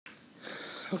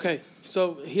Okay,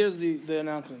 so here's the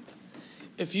announcement.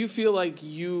 If you feel like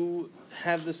you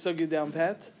have the sugya down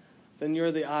pat, then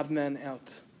you're the odd man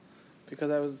out.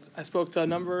 Because I spoke to a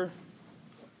number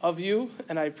of you,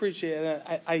 and I appreciate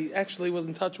it. I actually was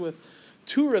in touch with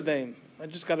two Rebbeim. I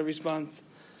just got a response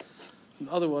from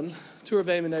the other one. Two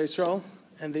Rebbeim in Yisrael,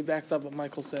 and they backed up what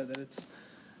Michael said, that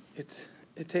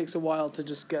it takes a while to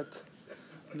just get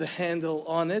the handle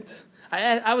on it.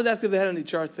 I was asking if they had any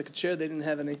charts they could share. They didn't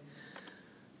have any.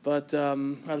 But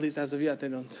at least as of yet, they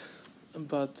don't.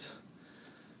 But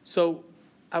so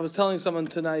I was telling someone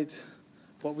tonight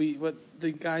what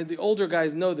the older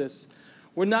guys know this.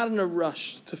 We're not in a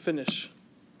rush to finish.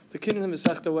 The Kinyan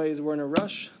Masechta way is we're in a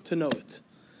rush to know it.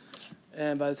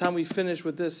 And by the time we finish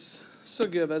with this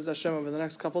sugya of Ez Hashem over the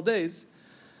next couple of days,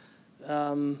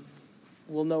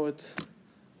 we'll know it.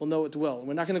 We'll know it well.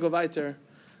 We're not going to go weiter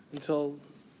until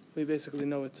we basically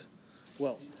know it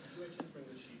well.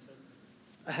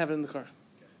 I have it in the car.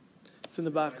 It's in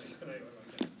the box.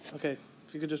 Okay,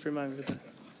 if you could just remind me.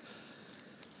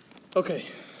 Okay,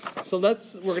 so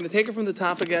we're going to take it from the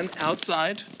top again,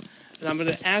 outside, and I'm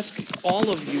going to ask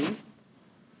all of you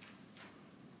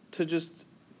to just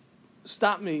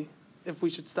stop me if we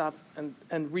should stop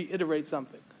and reiterate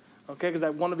something. Okay, because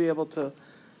I want to be able to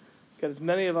get as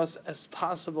many of us as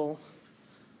possible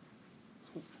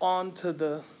on to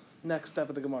the next step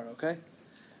of the Gemara, okay?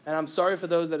 And I'm sorry for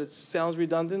those that it sounds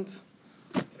redundant.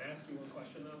 Can I ask you one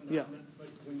question, though? Yeah. Like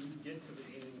when you get to the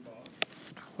Eidin Vav.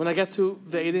 When I get to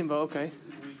the Eidin Vav, okay.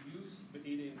 Will you use the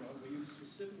Eidin Vav? Will you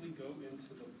specifically go into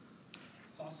the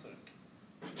pasuk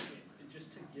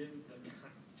just to give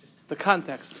the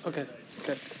context? Okay.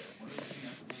 Okay.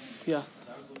 Yeah. As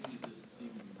I was looking at this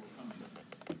evening before coming,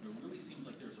 it really seems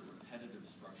like there's a repetitive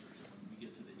structure. So when we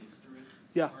get to the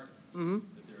Itzterich part,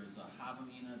 that there is a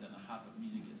Havamina, then the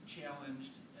Havamina gets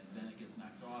challenged, and then it gets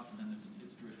knocked off, and then there's an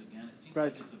Itzterich again. It seems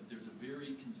like there's a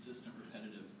very consistent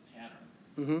repetitive pattern.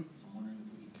 So I'm wondering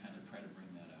if we can kind of try to bring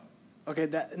that out. Okay,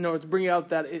 it's bringing out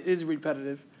that it is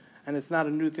repetitive, and it's not a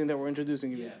new thing that we're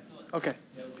introducing you. Yeah. Okay,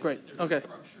 great. Okay.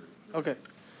 Structure. Okay.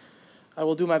 I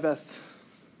will do my best.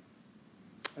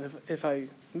 And if I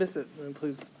miss it, then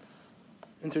please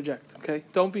interject. Okay,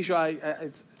 don't be shy.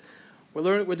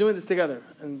 We're doing this together,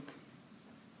 and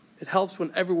it helps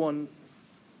when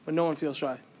no one feels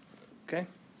shy. Okay.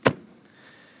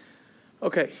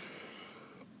 Okay.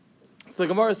 So the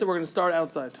Gemara said we're going to start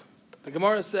outside. The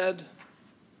Gemara said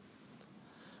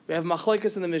we have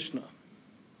machlokes in the Mishnah.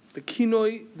 The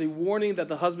kinoi, the warning that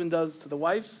the husband does to the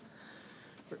wife.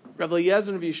 Rav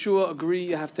Eliezer and Yeshua agree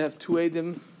you have to have two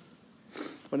edim.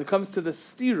 When it comes to the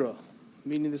stira,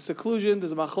 meaning the seclusion,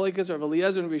 there's a machlokes. Rav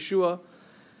Eliezer and Yeshua,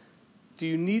 do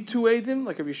you need two edim,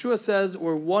 like Rav Yeshua says,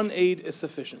 or one aid is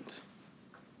sufficient?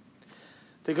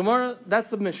 The Gemara,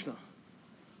 that's the Mishnah.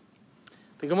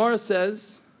 The Gemara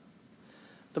says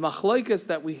the machlokes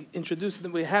that we introduced,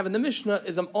 that we have in the Mishnah,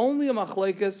 is only a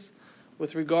machlokes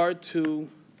with regard to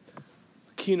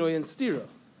kinoi and stira.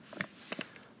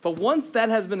 But once that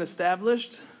has been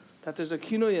established, that there's a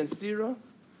kinoi and stira,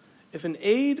 if an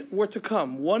aid were to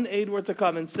come, one aid were to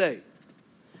come and say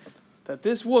that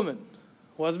this woman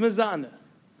was mezana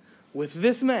with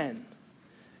this man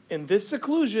in this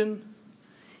seclusion,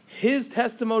 his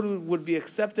testimony would be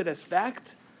accepted as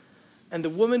fact, and the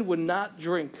woman would not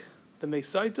drink the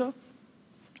mesaita.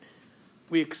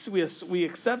 We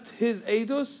accept his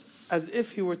eidos as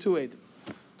if he were two eidim.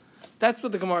 That's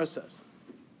what the Gemara says.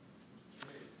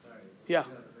 Yeah. I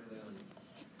just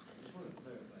want to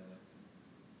clarify that.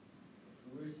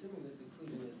 We're assuming the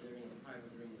seclusion is they're in a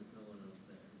private room with no one else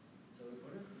there. So in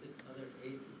order for this other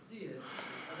aide to see it,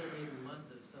 this other aide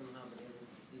must have somehow been able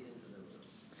to see into the room.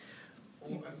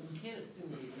 Or we can't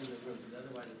assume that he's in the room because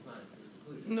otherwise it's not a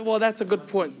seclusion. Well, that's a good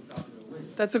point.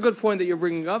 That's a good point that you're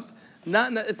bringing up.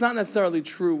 It's not necessarily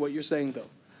true what you're saying,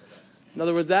 though. In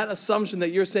other words, that assumption that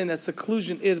you're saying that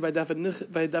seclusion is, by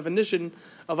definition,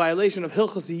 a violation of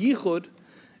Hilchos Yichud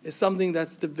is something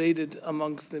that's debated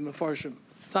amongst the Mefarshim.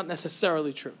 It's not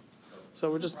necessarily true.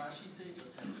 So we're just...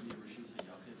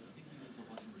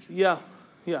 Yeah.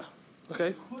 Okay.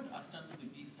 It could ostensibly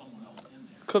be someone else in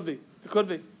there. Could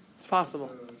be. It's possible.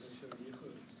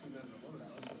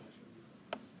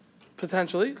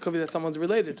 Potentially. It could be that someone's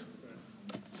related.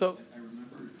 So...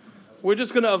 we're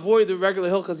just going to avoid the regular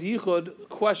Hilchas Yichud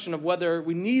question of whether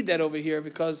we need that over here,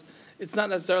 because it's not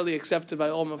necessarily accepted by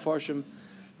all Mefarshim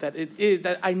that it is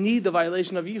that I need the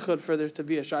violation of Yichud for there to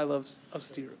be a Shiloh of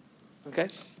Stira. Okay.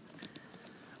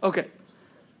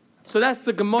 So that's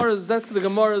the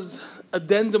Gemara's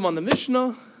addendum on the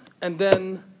Mishnah, and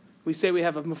then we say we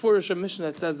have a Mefurish Mishnah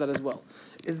that says that as well.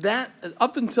 Is that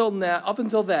up until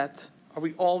that Are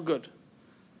we all good?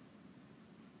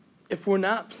 If we're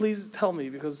not, please tell me,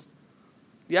 because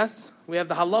yes, we have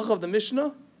the halacha of the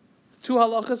Mishnah, two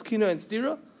halachas, kino and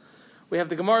stira. We have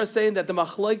the Gemara saying that the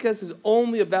machlokes is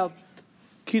only about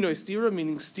kino stira,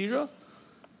 meaning stira,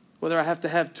 whether I have to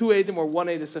have two eidim or one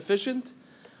eid is sufficient.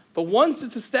 But once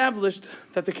it's established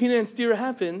that the kina and stira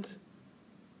happened,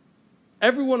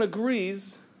 everyone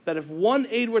agrees that if one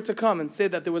aid were to come and say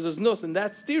that there was a znus in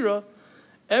that stira,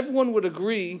 everyone would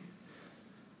agree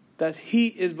that he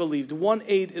is believed. One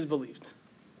aid is believed.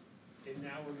 And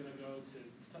now we're going to go to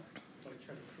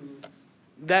try to prove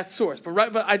that source.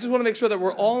 But I just want to make sure that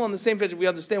we're all on the same page. We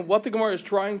understand what the Gemara is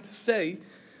trying to say.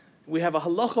 We have a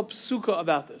halacha psuka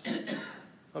about this.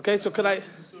 Okay, so could I... then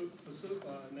we're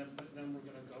going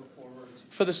to go forward.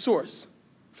 For the source.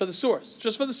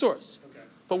 Just for the source. Okay.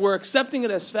 But we're accepting it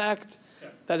as fact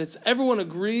that it's everyone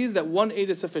agrees that one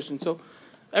aid is sufficient. So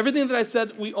everything that I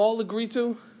said, we all agree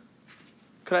to.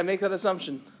 Could I make that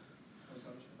assumption?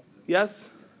 Yes?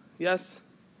 Yes?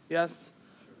 Yes?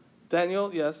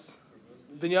 Daniel? Yes?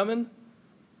 Binyamin?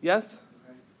 Yes?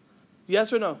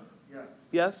 Yes or no? Yeah.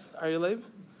 Yes? Are you Lev?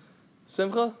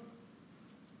 Simcha?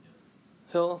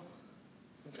 Hill?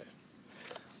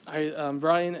 Okay.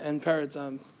 Brian and Peretz,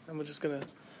 and we're just going to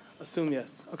assume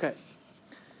yes. Okay.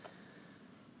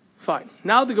 Fine.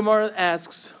 Now the Gemara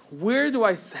asks, where do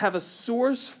I have a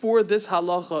source for this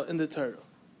halacha in the Torah?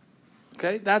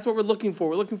 Okay, that's what we're looking for.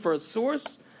 We're looking for a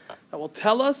source that will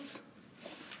tell us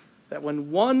that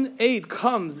when one aid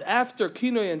comes after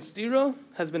Kinoi and Stira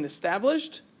has been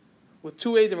established, with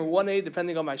two aid or one aid,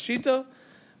 depending on my shita,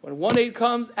 when one aid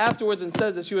comes afterwards and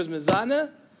says that she was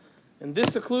mizana, in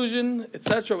this seclusion,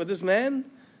 etc., with this man,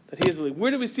 that he is believed.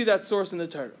 Where do we see that source in the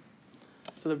Torah?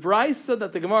 So the brisa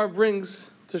that the Gemara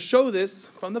brings to show this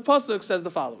from the pasuk says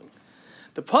the following.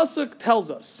 The pasuk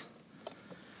tells us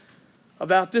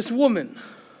about this woman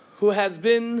who has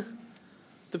been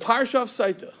the parsha of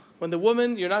Saita. When the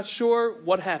woman, you're not sure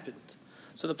what happened.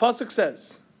 So the pasuk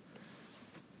says,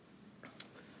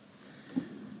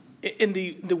 in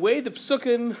the way the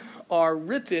psukim are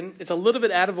written, it's a little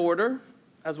bit out of order,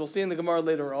 as we'll see in the Gemara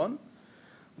later on.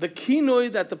 The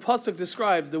kinoi that the pasuk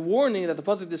describes, the warning that the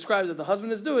pasuk describes that the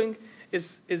husband is doing,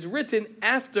 is written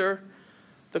after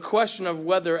the question of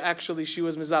whether actually she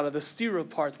was mizana, the stira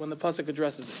part, when the pasuk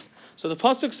addresses it. So the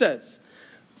pasuk says,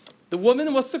 the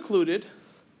woman was secluded,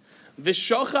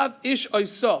 v'shochav ish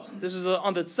oisa. This is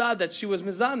on the tzad that she was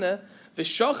mizana.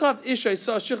 V'shochav ish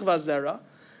oisa shichva zera.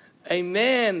 A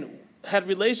man had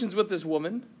relations with this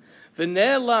woman.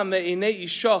 V'ne'ela me'inei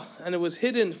isha, and it was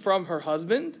hidden from her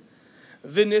husband.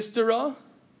 V'nistera,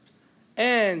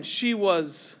 and she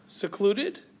was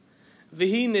secluded.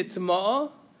 V'hi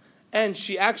nitma'a, and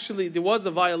she actually, there was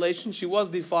a violation, she was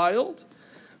defiled.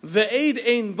 Ve'eid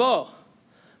ein ba,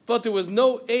 but there was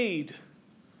no aid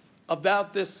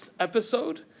about this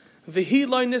episode. V'hi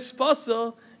lo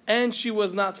nispasa, and she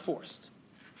was not forced.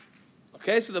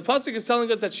 Okay, so the pasuk is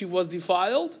telling us that she was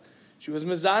defiled, she was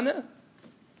mizana,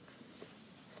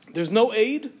 there's no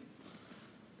aid,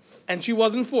 and she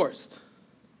wasn't forced.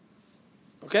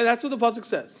 Okay, that's what the pasuk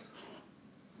says.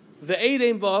 The aid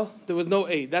ein ba, there was no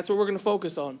aid. That's what we're going to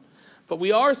focus on. But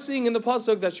we are seeing in the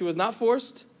pasuk that she was not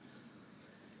forced,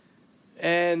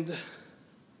 and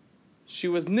she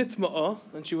was nitma'a,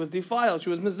 and she was defiled. She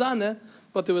was mizaneh,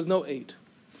 but there was no aid.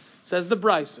 Says the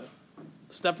brisa.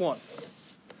 Step one.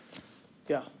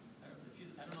 Yeah. I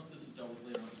don't know if this is dealt with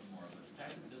later on some more, but the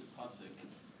fact that this pasuk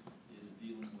is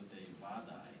dealing with a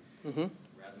vadai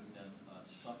rather than a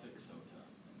suffix sota.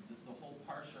 The whole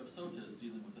parsha of sota is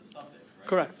dealing with a suffix, right?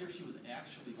 Correct. Here she was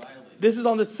actually violated. This is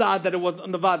on the tzad that it was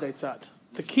on the vadai tzad.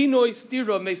 The kinoi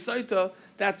stira mesaita,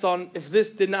 that's on if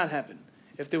this did not happen,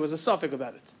 if there was a suffix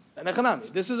about it. And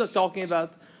echanami. This is talking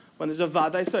about when there's a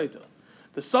vadai saita.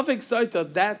 The suffix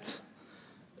saita, that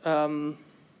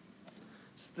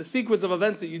the sequence of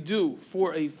events that you do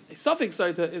for a suffix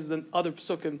saita is the other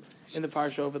psukim in the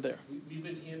parsha over there. We've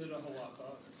been handed a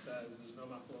halacha that says there's no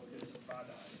machlokes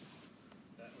vadai,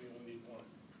 that we only need one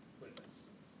witness.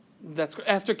 That's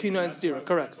after kino and stira,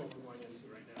 correct. That's what we're going into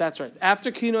right now. That's right.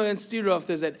 After kino and stira, if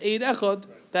there's an eid echad,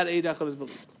 that eid echad is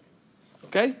believed.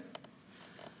 Okay?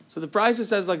 So the brisa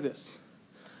says like this.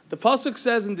 The pasuk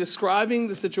says in describing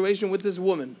the situation with this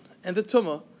woman and the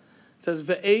tumah, it says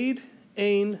ve'eid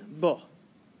ein ba.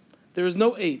 There is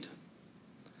no aid.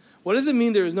 What does it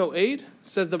mean there is no aid?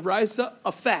 Says the brisa,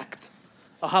 a fact,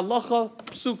 a halacha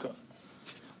psuka.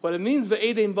 What it means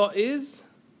ve'eid ein ba is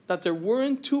that there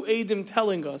weren't two aidim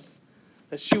telling us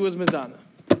that she was mizana.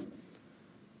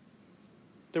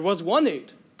 There was one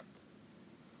aid,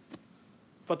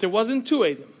 but there wasn't two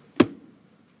aidim.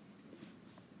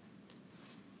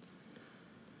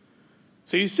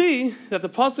 So you see that the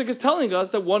pasuk is telling us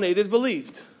that 1/8 is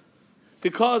believed,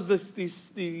 because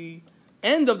the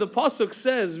end of the pasuk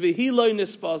says V'hi lo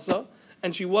nispasa,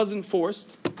 and she wasn't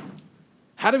forced.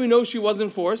 How do we know she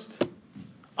wasn't forced?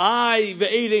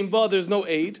 Ve'eid ein ba, there's no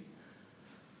aid.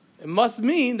 It must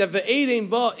mean that ve'eid ein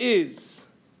ba is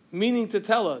meaning to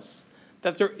tell us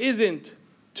that there isn't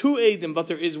 2 eidim, but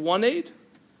there is 1 aid,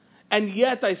 and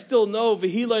yet I still know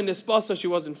V'hi lo nispasa, she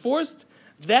wasn't forced.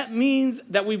 That means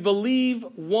that we believe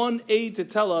 1 aid to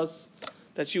tell us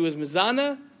that she was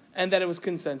mizana and that it was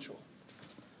consensual.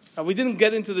 Now, we didn't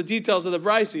get into the details of the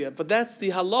Brisa yet, but that's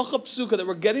the halacha psuka that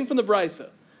we're getting from the Brisa.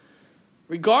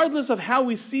 Regardless of how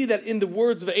we see that in the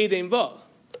words of Ve'eid ein ba,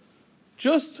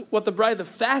 just what the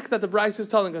fact that the Brisa is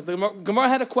telling us. The Gemara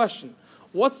had a question.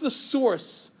 What's the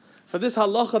source for this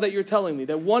halacha that you're telling me,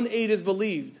 that 1 aid is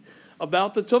believed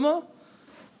about the tumah?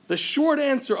 The short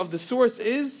answer of the source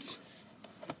is,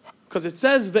 because it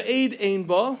says Ve'eid ein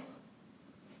ba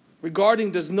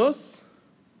regarding the znus,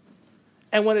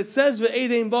 and when it says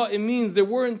Ve'eid ein ba, it means there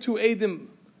weren't 2 eidim,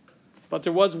 but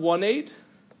there was 1 aid.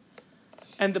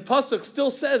 And the pasuk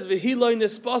still says V'hi lo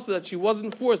nispasa, that she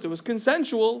wasn't forced, it was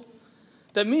consensual.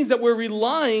 That means that we're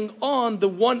relying on the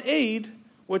 1 aid,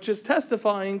 which is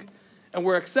testifying, and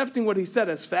we're accepting what he said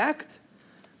as fact,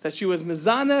 that she was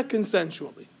mizana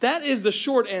consensually. That is the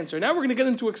short answer. Now we're going to get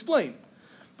into explain,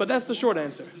 but that's the short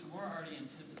answer. We're already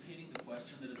anticipating the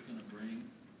question that it's going to bring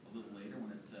a little later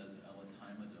when it says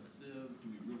Elataima Dosiv. Do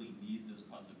we really need this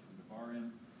pasuk from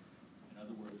Devarim? In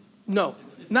other words, no.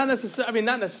 Not necessarily. I mean,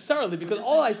 not necessarily, because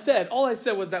all I said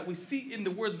was that we see in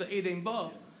the words Ve'eid ein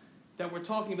ba that we're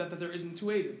talking about that there isn't 2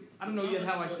 eidim. I don't know yet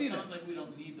how I see that. It sounds like we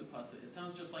don't need the pasuk. It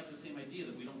sounds just like the same idea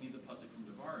that we don't need the pasuk from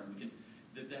Devarim. We can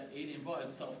that Eid ein ba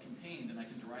is self-contained, and I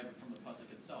can derive it from the pasuk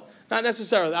itself. Not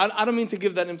necessarily. I don't mean to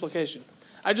give that implication.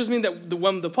 I just mean that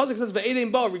when the pasuk says Ve'eid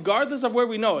ein ba, regardless of where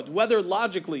we know it, whether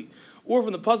logically or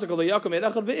from the pasuk of Yaakov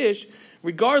Echad Ve'ish,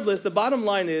 regardless, the bottom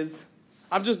line is.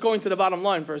 I'm just going to the bottom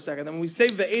line for a second. And when we say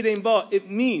Ve'eid ein ba, it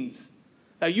means,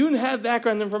 now you have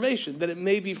background information that it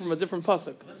may be from a different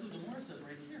pasuk. That's what the Gemara says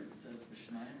right here. It says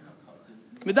B'shnayim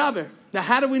HaKasim Medaber. Now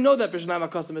how do we know that B'shnayim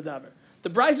HaKasim Medaber? The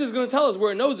Brisa is going to tell us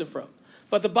where it knows it from.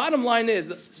 But the bottom line is...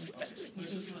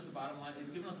 He's giving us the bottom line. He's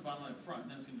giving us the bottom line up front,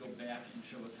 and then it's going to go back and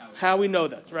show us how we know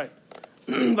that, right.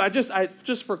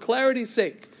 just for clarity's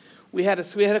sake, we had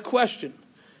a question.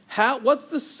 What's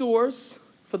the source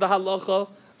for the halacha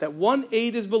that 1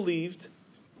 aid is believed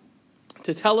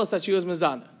to tell us that she was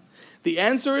mizana? The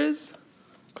answer is,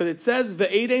 because it says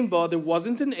Ve'eid ein ba, there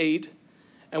wasn't an aid,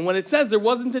 and when it says there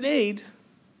wasn't an aid,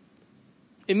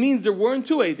 it means there weren't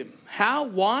 2 eidim. How?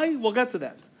 Why? We'll get to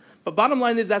that. But bottom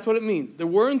line is, that's what it means. There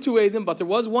weren't 2 eidim, but there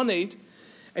was 1 aid,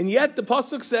 and yet the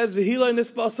pasuk says V'hi lo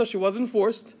nispasa, she wasn't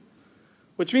forced,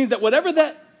 which means that whatever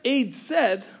that aid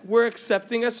said, we're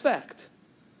accepting as fact.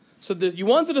 So you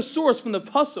wanted a source from the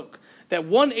pasuk that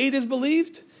 1 aid is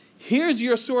believed. Here's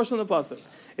your source on the pasuk.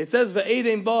 It says Ve'eid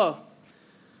ein ba.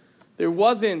 There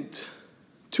wasn't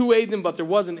 2 eidim, but there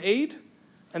was an aid,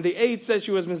 and the aid says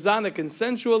she was mizana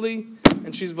consensually,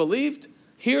 and she's believed.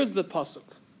 Here's the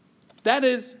pasuk. That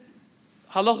is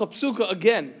halacha psuka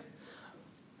again.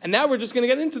 And now we're just going to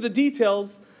get into the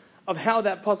details of how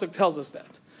that pasuk tells us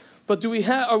that. But do we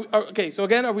have? Okay. So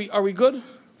again, are we good,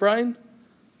 Brian?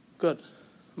 Good.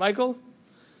 Michael.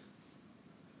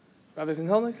 Rabbi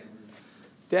Helnik?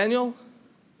 Daniel?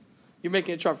 You're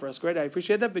making a chart for us, great. I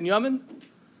appreciate that. Binyamin?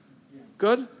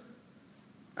 Good?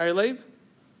 Ari Lev?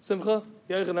 Simcha?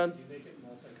 Yochanan? You make it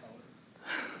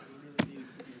multicolored.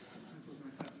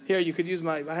 Here, you could use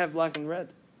I have black and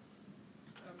red.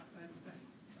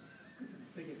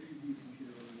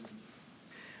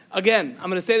 Again, I'm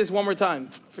going to say this one more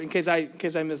time, in case I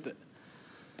missed it.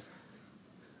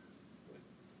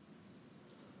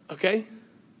 Okay?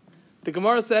 The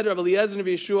Gemara said, Rabbi Eliezer and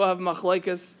Yeshua have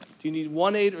machlekes. Do you need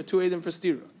 1 aid or 2 aidim for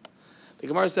stira? The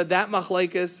Gemara said that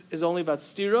machlekes is only about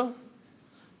stira,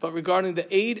 but regarding the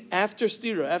aid after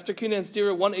stira, after kina and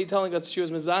stira, 1 aid telling us she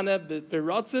was mezana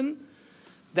beratzin,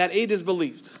 that aid is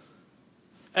believed.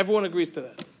 Everyone agrees to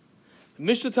that. The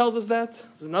Mishnah tells us that.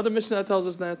 There's another Mishnah that tells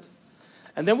us that.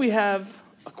 And then we have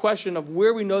a question of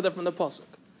where we know that from the pasuk.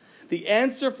 The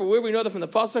answer for where we know that from the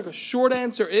pasuk, a short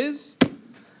answer is,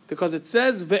 because it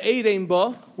says Ve'eid ein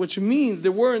ba, which means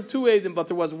there weren't 2 eidim, but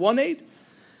there was 1 aid,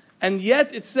 and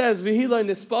yet it says V'hi lo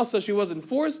nispasa, she wasn't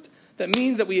forced. That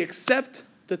means that we accept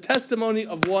the testimony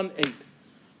of 1 aid.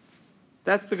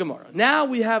 That's the Gemara. Now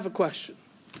we have a question.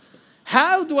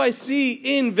 How do I see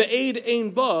in Ve'eid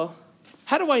ein ba,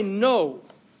 how do I know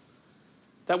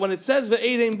that when it says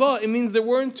Ve'eid ein ba, it means there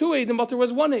weren't 2 eidim, but there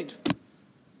was 1 aid?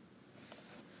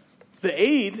 The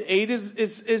aid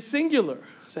is singular.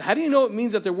 So how do you know it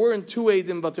means that there weren't two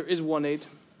eidim, but there is one aid?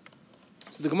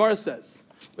 So the Gemara says,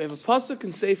 we have a pasuk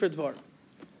in Sefer Dvar.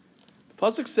 The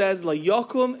pasuk says, La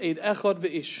yakum eid echad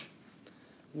ve'ish.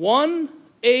 One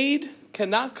aid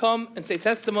cannot come and say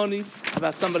testimony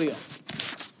about somebody else.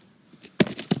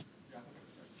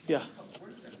 Yeah.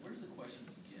 Where does the question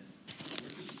begin?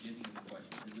 Where's the beginning of the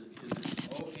question? Is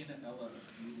it O Eina Ella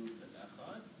Afilu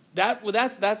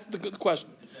Echad? That's the good question.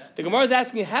 The Gemara is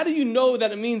asking, how do you know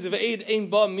that it means if aid ein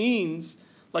ba means,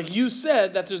 like you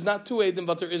said, that there's not two aidim,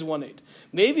 but there is one aid?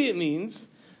 Maybe it means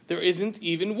there isn't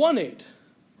even one aid.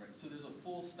 Right. So there's a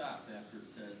full stop after it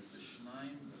says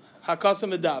V'shnaim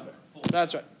Hakasam medaber.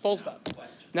 That's right. Full stop.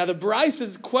 Question. Now the Bryce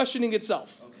is questioning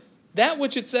itself. Okay. That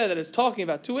which it said that it's talking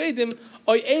about two eidim,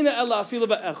 oy eina ella afilu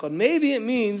ba'echad. Maybe it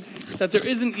means that there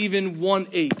isn't even one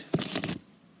aid.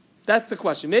 That's the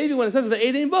question. Maybe when it says the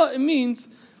aid ein ba, it means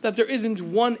that there isn't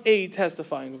one aid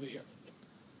testifying over here.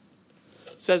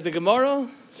 Says the Gemara,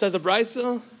 says the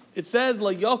Brisa, it says,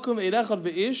 La yakum eid echad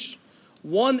ve'ish,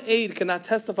 one aid cannot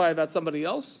testify about somebody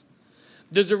else.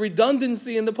 There's a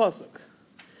redundancy in the pasuk.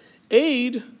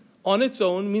 Aid on its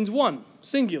own means one,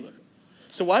 singular.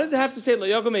 So why does it have to say, La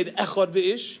yakum eid echad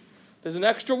ve'ish? There's an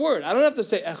extra word. I don't have to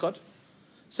say echad.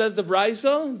 Says the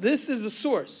Brisa, this is a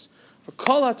source for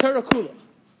kol ha-Torah kula.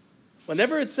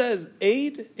 Whenever it says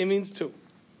aid, it means two.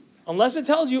 Unless it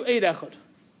tells you Eid Echad.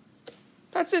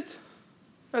 That's it.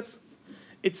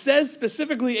 It says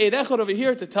specifically Eid Echad over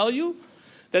here to tell you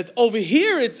that over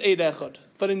here it's Eid Echad.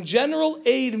 But in general,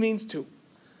 Eid means two.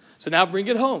 So now bring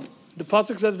it home. The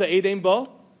pasuk says Ve'eid ein ba.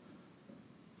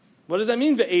 What does that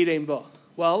mean, Ve'eid ein ba?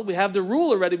 Well, we have the rule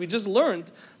already. We just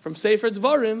learned from Sefer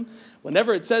Dvarim.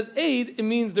 Whenever it says Eid, it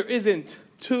means there isn't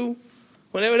two.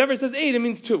 Whenever it says Eid, it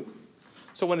means two.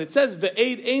 So when it says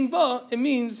Ve'eid ein ba, it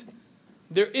means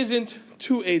there isn't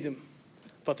two eidim,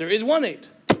 but there is one aid.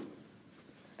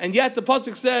 And yet the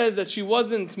pasuk says that she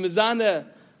wasn't mizaneh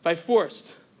by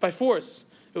force.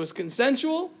 It was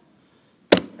consensual,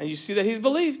 and you see that he's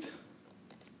believed.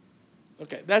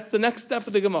 Okay, that's the next step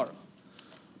of the Gemara.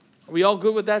 Are we all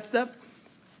good with that step?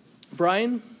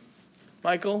 Brian,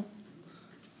 Michael,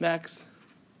 Max,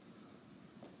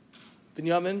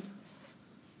 Binyamin?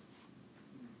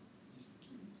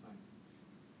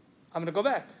 I'm going to go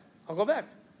back. I'll go back.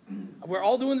 We're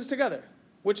all doing this together.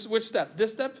 Which step?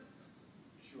 This step?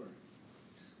 Sure.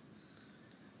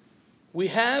 We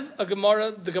have a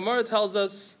Gemara. The Gemara tells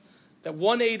us that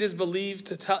one aid is believed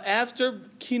to tell, after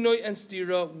Kinoi and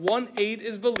Stira, one aid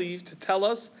is believed to tell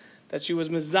us that she was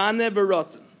Mezaneh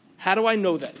Beratzon. How do I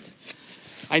know that?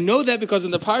 I know that because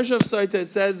in the Parsha of Soita it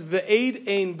says, Ve'eid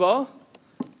ein ba,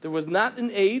 there was not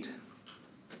an aid,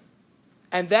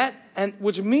 and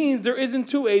which means there isn't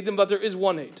two aidim, but there is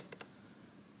one aid.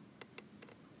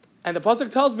 And the pasuk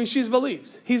tells me she's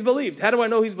believed. He's believed. How do I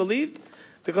know he's believed?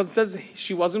 Because it says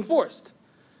she wasn't forced.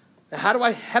 Now, how do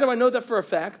I know that for a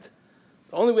fact?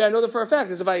 The only way I know that for a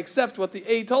fact is if I accept what the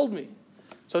aid told me.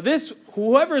 So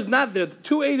whoever is not there, the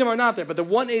two aidim are not there, but the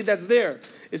one aid that's there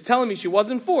is telling me she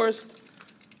wasn't forced.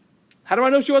 How do I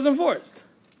know she wasn't forced?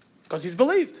 Because he's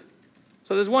believed.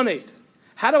 So there's one aid.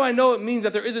 How do I know it means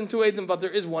that there isn't two aidim, but there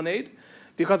is one aid?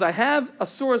 Because I have a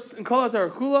source in Kol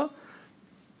HaTorah Kula.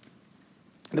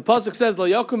 The pasuk says, "Lo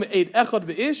yakum eid echad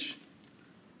ve'ish."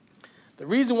 The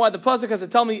reason why the pasuk has to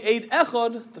tell me eid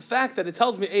echad, the fact that it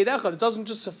tells me eid echad, it doesn't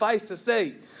just suffice to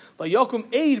say, "Lo yakum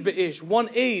eid ve'ish." One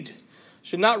aid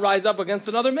should not rise up against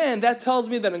another man. That tells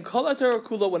me that in Kol HaTorah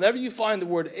Kula, whenever you find the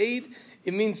word aid,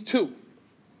 it means two.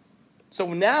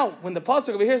 So now, when the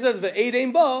pasuk over here says ve'eid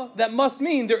ein ba, that must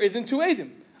mean there isn't two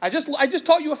aidim. I just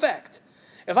taught you a fact.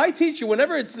 If I teach you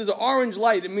whenever there's an orange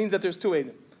light, it means that there's two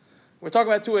aidim. We're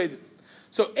talking about two aidim.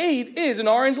 So aid is an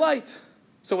orange light.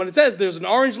 So when it says there's an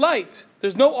orange light,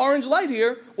 there's no orange light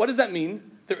here, what does that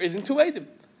mean? There isn't two aidim.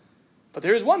 But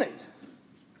there is one aid.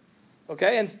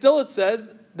 Okay, and still it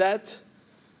says that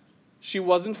she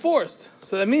wasn't forced.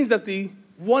 So that means that the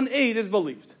one aid is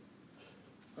believed.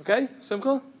 Okay,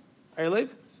 Simcha? Are you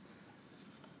live?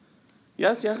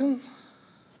 Yes, Yachin? I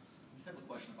just have a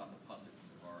question about the pasuk from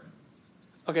the Gemara.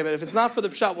 Okay, but if it's not for the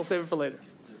pshat, we'll save it for later.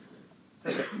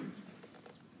 Okay.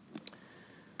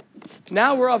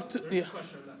 Now we're up to... There's Yeah. a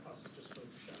question on that pasuk just For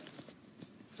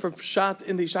for Pshat. pshat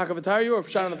in the Shakavatari or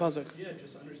pshat in the pasuk? Yeah,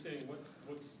 just understanding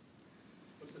what's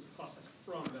this pasuk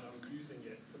from that I'm using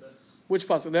it for this. Which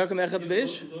pasuk? The Yaakov Echad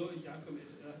V'ish? Lo Yaakov,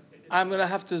 I'm going to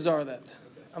have to zar that.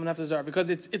 I'm going to have to zar because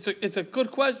it's a good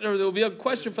question, or there will be a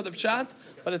question for the pshat,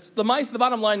 but it's the mice. The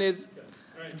bottom line is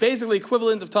Right. basically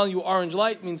equivalent of telling you orange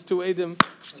light means two aidim,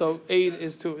 so aid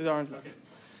is orange light. Okay.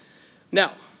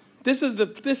 Now, This is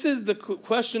the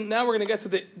question. Now we're going to get to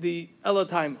the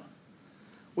Elataima,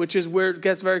 which is where it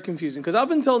gets very confusing. Because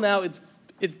up until now, it's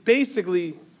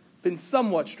basically been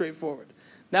somewhat straightforward.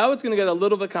 Now it's going to get a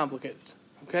little bit complicated.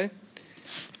 Okay?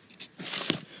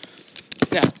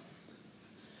 Now,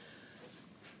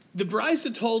 the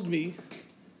Brisa told me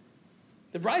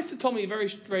a very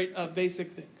straight,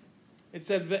 basic thing. It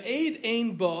said, "Ve'ed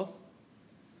ein ba."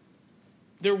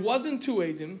 There wasn't two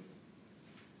eidim,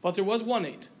 but there was one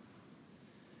aid.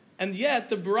 And yet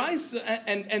the Brisa,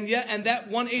 and that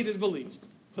one aid is believed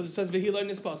because it says "Vehila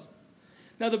nispas."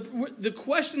 Now the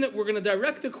question that we're going to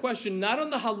direct the question not on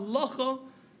the halacha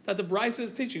that the Brisa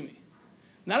is teaching me,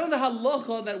 not on the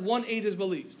halacha that one aid is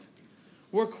believed.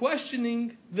 We're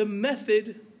questioning the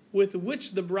method with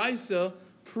which the Brisa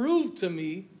proved to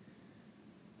me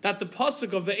that the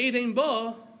pasuk of ve'ed ein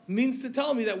ba means to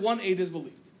tell me that one aid is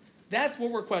believed. That's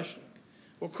what we're questioning.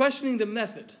 We're questioning the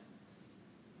method,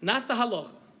 not the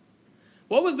halacha.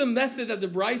 What was the method that the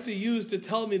Brisa used to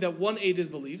tell me that one aid is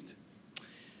believed?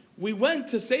 We went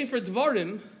to Sefer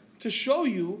Dvarim to show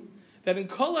you that in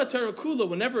Kol HaTorah Kula,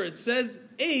 whenever it says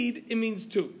aid, it means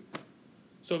two.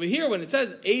 So over here, when it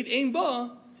says aid ein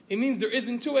ba, it means there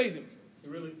isn't two aidim. It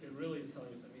really is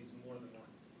telling us that means more than one.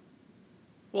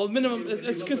 Well, minimum,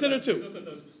 it's considered two. Look at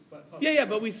those Yeah,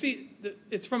 but we see,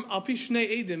 it's from Al Pi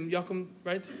Shnei Eidim, Yakum,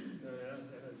 right? No, and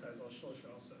it says Al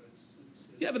Shloshah also.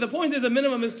 Yeah, but the point is the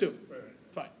minimum is two. Right.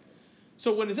 Fine.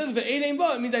 So when it says ve'ed ein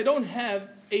ba, it means I don't have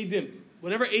Eidim.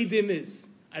 Whatever Eidim is.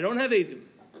 I don't have Eidim.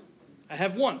 I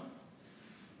have one.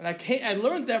 And I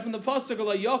learned that from the pasuk of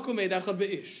Yakum Eid Echad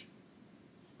Be'ish.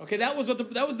 Okay, that was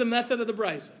the method of the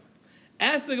Brisa.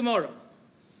 Ask the Gemara,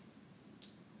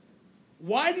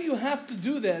 why do you have to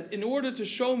do that in order to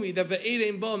show me that ve'ed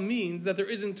ein ba means that there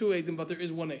isn't two eidim but there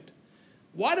is one eid?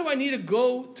 Why do I need to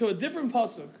go to a different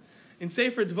pasuk in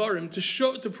Sefer Dvarim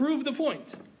to prove the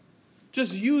point?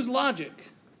 Just use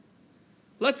logic.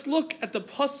 Let's look at the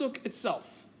pasuk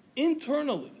itself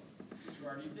internally. Which you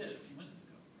already did a few minutes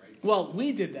ago, right? Well,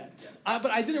 we did that,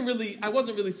 but I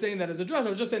wasn't really saying that as a drush. I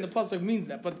was just saying the pasuk means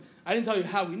that, but I didn't tell you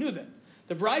how we knew that.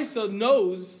 The Brisa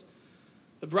knows.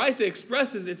 The Brisa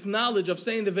expresses its knowledge of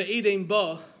saying the ve'ed ein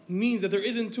ba means that there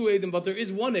isn't two eidim, but there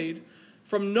is one aid,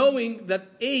 from knowing that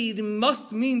aid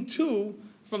must mean two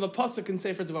from the pasuk in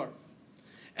Sefer Dvarim.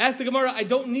 Ask the Gemara, I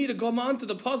don't need to go on to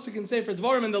the pasuk in Sefer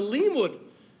Dvarim and the limud.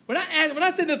 We're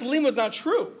not saying that the limud is not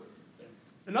true.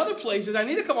 In other places, I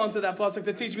need to come on to that pasuk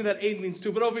to teach me that aid means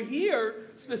two. But over here,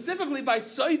 specifically by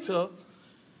Saita,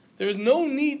 there is no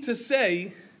need to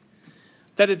say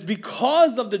that it's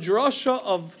because of the drasha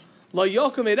of La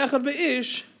Yakum Eid Echad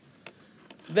Be'ish,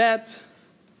 that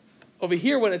over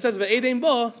here when it says ve'ed ein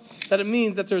ba, that it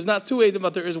means that there's not two eidim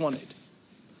but there is one eid.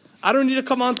 I don't need to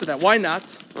come on to that. Why not?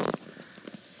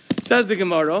 Says the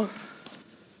Gemara,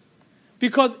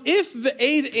 because if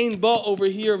ve'ed ein ba over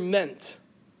here meant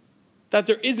that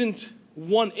there isn't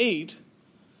one aid,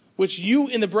 which you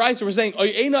in the Brisa were saying,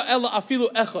 Oy'ena ela afilu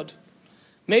echad,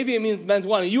 maybe it meant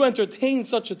one, and you entertain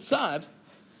such a tzad,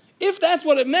 if that's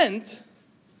what it meant,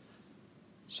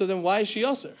 so then why is she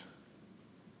aser?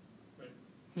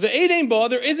 Ve'ed ein ba,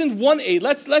 there isn't one aid.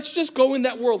 Let's just go in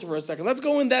that world for a second. Let's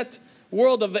go in that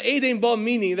world of ve'ed ein ba,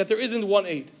 meaning that there isn't one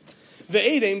aid.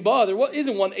 Ve'ed ein ba, there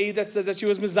isn't one aid that says that she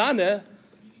was mizaneh.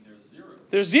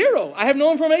 There's zero. I have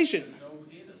no information.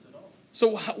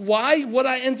 So why would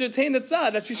I entertain the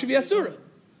tzad that she should be asura?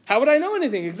 How would I know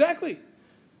anything? Exactly.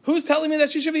 Who's telling me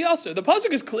that she should be asura? The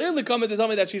pasuk is clearly coming to tell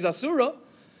me that she's asura.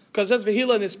 Because it says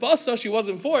Vehila Nispasa, she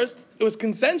wasn't forced. It was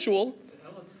consensual. The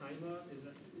Elataima is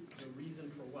the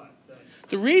reason for what?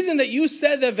 The reason that you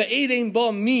said that ve'ed ein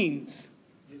ba means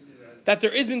that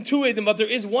there isn't two eidim, but there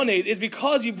is one eid, is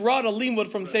because you brought a limud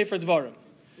from Sefer Dvarim.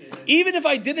 Even if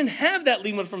I didn't have that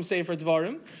limud from Sefer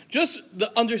Dvarim, just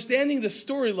the understanding the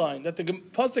storyline that the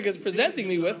pasuk is presenting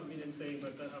me with.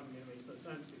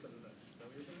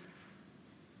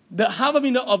 The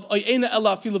Havamina of Oy'ena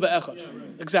ela afilu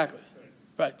be'echad. Exactly.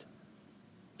 Right.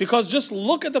 Because just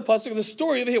look at the pasuk, the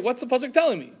story over here. What's the pasuk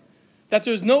telling me? That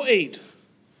there's no aid.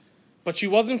 But she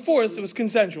wasn't forced, it was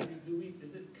consensual.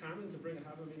 Is it common to bring a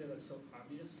Havamina that's so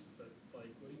obvious that, what do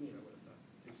you mean I would have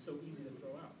thought? It's so easy to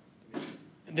throw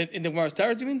out. In the Gemara's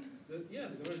Teretz, you mean? The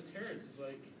Gemara's Teretz is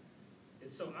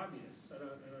it's so obvious.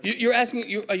 You're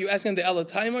asking, are you asking the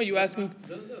Elataima? Are you asking?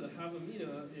 No, the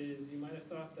Havamina is, you might have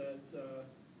thought that...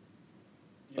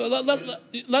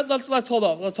 Let's hold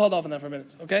off. Let's hold off on that for a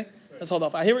minute, okay? Right. Let's hold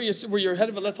off. I hear where you're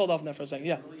headed, but let's hold off on that for a second.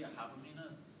 Yeah. Really a Havamina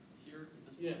here?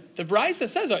 Yeah. The Brisa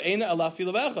says, "Eina ela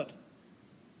afilu be'echad."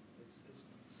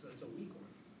 It's a weak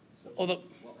one.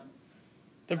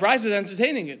 The Brisa is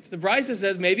entertaining it. The Brisa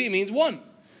says maybe it means one.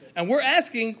 And we're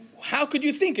asking, how could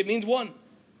you think it means one?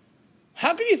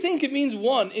 How could you think it means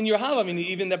one in your Havamina,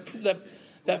 even that when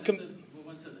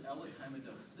it says Elohim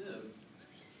Siv,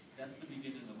 that's the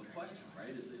beginning of a question, right?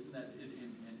 Isn't that,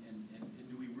 and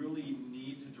do we really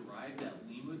need to derive that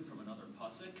limud from another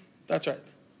pasuk? That's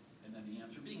right. And then the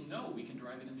answer being no, we can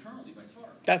derive it internally by Svar.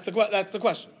 That's the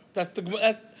question.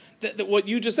 What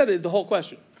you just said is the whole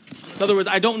question. In other words,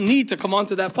 I don't need to come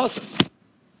onto that pasuk.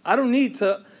 I don't need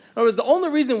to. In other words, the only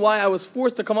reason why I was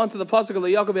forced to come onto the pasuk of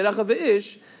Yaakov Erecha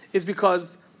Ve'ish is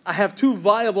because I have two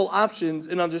viable options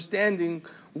in understanding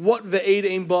what the Eid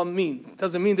Ein Ba means.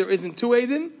 Does it mean there isn't two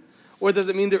Eidim, or does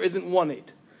it mean there isn't one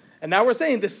Eid? And now we're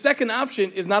saying the second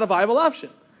option is not a viable option.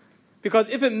 Because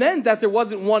if it meant that there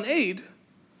wasn't one Eid,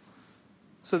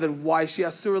 so then why is she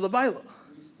Asura L'Baila?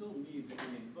 We still need the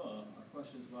Ein Ba. Our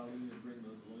question is why we need to bring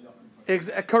those Lo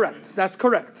Yaakov. Correct.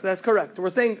 That's correct. We're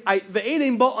saying the Eid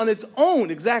Ein Ba on its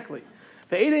own, exactly.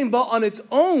 The Eid Ein Ba on its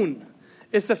own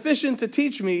is sufficient to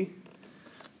teach me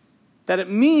that it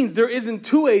means there isn't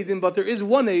two Eidim, but there is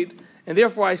one Eid, and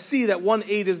therefore I see that one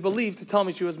Eid is believed to tell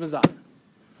me she was Mizah.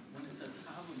 When it says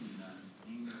Havamina,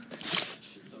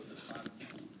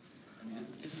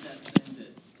 isn't that saying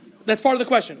that, That's part of the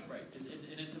question. right,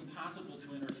 and it's impossible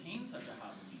to entertain such a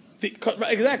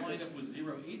Havamina. Exactly. Wind up with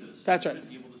zero Eidos. That's right. To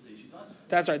be able to say she's Asur.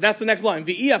 That's right. That's the next line.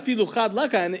 V'i afilu chad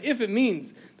leka, and if it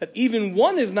means that even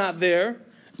one is not there,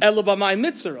 elo b'mai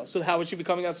mitzvah. So how is she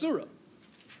becoming Asura?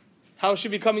 How is she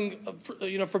becoming,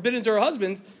 forbidden to her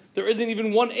husband? There isn't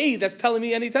even one aid that's telling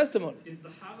me any testimony. Is the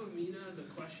Havamina the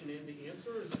question and the answer,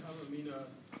 or is the Havamina,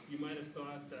 you might have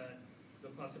thought that the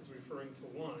pasuk's referring to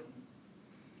one,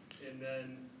 and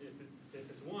then if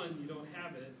it's one, you don't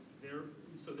have it,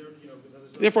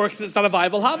 Therefore, it's not a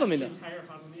viable the Havamina. entire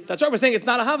Havamina? That's right. We're saying it's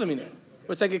not a Havamina. Okay.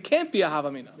 We're saying it can't be a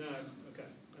Havamina. No,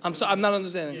 okay. I'm not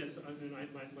understanding. Yes,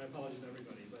 my apologies to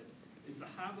everybody, but is the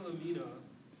Havamina...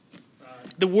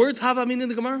 The words Havamina in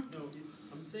the Gemara? No,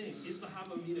 I'm saying, is the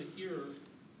Havamina here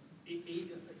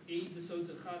Eid Desot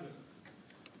Chava?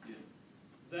 Yeah.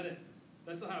 Is that it?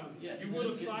 That's the Havamina. Yeah, You would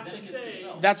have thought to say...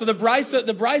 That's what the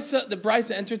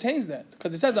Brisa entertains that.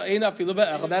 Because it says, that's the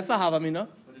Havamina.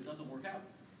 But it doesn't work out.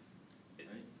 Right?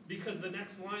 Because the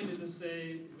next line is to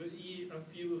say, V'i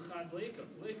afilu chad leka.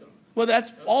 Well,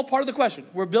 that's all part of the question.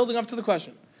 We're building up to the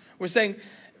question. We're saying,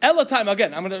 Elataima,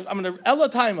 again, I'm gonna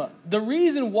Elataima. The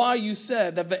reason why you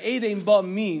said that the Eid Ein Ba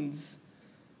means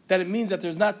that it means that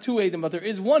there's not two Eidim, but there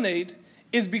is one Eid,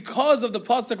 is because of the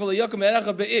pasuk of Yaakov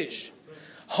Erecha Be'ish.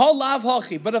 Halav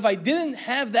hachi. But if I didn't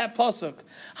have that pasuk,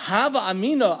 Hava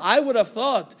Amina, I would have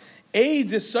thought Eid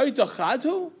Desoita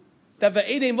Chadu, that the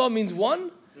Eid Ein Ba means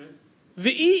one.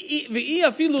 V'i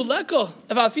afilu leka,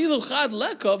 if afilu chad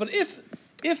leka, but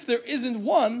if there isn't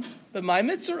one, but my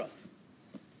mitzvah.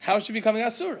 How is she becoming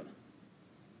Asura?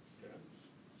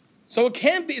 So it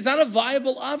can't be, it's not a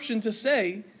viable option to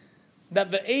say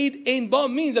that the Eid Ein Ba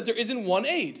means that there isn't one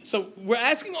Eid. So we're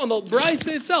asking on the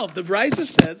Brisa itself. The Brisa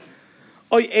said,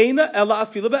 Oy eina ela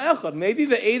afilu be'echad. Maybe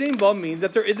the Eid Ein Ba means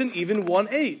that there isn't even one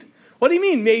Eid. What do you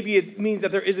mean maybe it means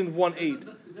that there isn't one Eid?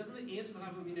 Doesn't the answer to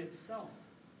Havamina itself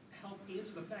help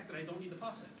answer the fact that I don't need the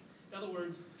pasuk? In other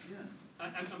words,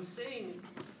 I'm saying,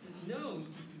 no,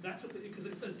 that's because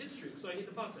it says it's true, so I need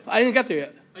the pasuk. I didn't get there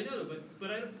yet. I know, but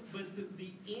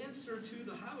the answer to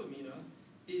the Havamina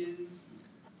is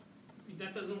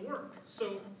that doesn't work.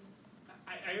 So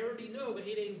I already know the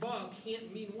Eid Ein Ba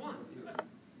can't mean one.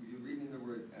 You're reading the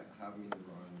word Havamina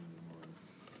wrong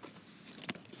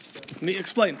in Let me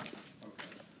explain. Okay.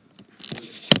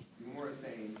 The Gemara is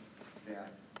saying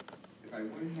that if I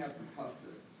wouldn't have the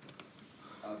pasuk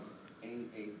of Ein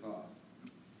Ba,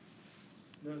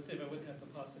 No, say if I wouldn't have the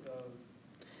pasuk of...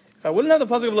 If I wouldn't have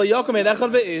the pasuk of Lo Yaakov Erecha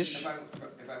Ve'ish, if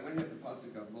I wouldn't have the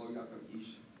pasuk of Lo Yaakov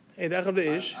Ish, Erecha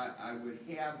Ve'ish,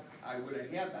 I would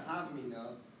have had the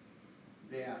Havamina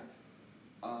that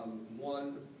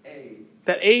one A.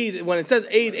 that Eid, when it says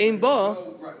Eid Ein Ba,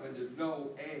 When there's no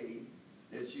A,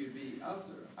 that should be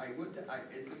Usher.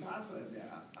 It's impossible to have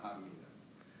that Havamina.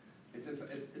 It's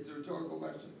a rhetorical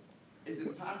question. It's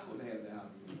impossible to have that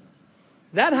Havamina.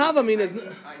 that Havamina is...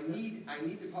 I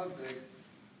need the pasuk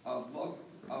of Lo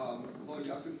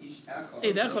Yaakov Ish Echad.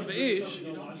 Erecha Ve'ish.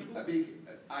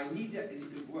 I need that.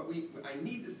 I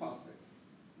need this pasuk.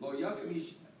 Lo Yaakov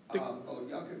Ish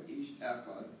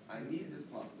Echad. I need this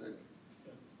pasuk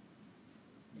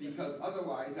because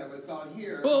otherwise I would have thought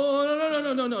here. Oh,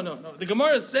 no. The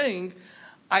Gemara is saying,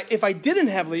 if I didn't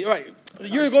have... Right,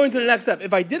 you're going to the next step.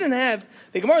 If I didn't have...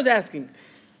 The Gemara is asking...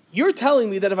 You're telling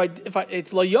me that if I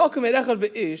it's Lo Yaakov Erecha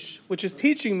Ve'ish, which is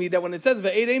teaching me that when it says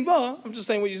Ve'eid Ein Ba, I'm just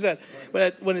saying what you said. When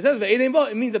it says Ve'eid Ein Ba,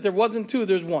 it means that there wasn't two,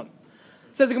 there's one.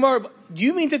 Says the Gemara, do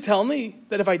you mean to tell me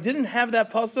that if I didn't have that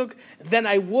pasuk, then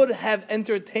I would have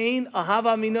entertained a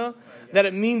hava mina, that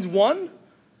it means one?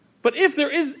 But if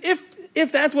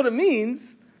that's what it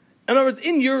means, in other words,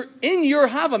 in your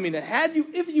hava mina,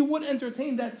 if you would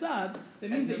entertain that tzad, that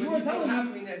means that you are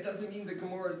telling me. That doesn't mean the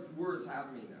Gemara words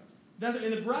havamina. That's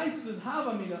in the Bryce says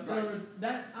havamina. In other words,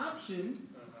 that option.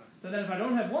 So then, if I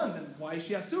don't have one, then why is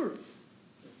she asura?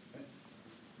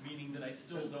 Meaning that I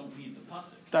still don't need the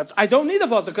pasuk. I don't need the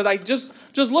pasuk because I just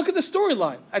look at the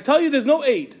storyline. I tell you there's no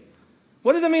aid.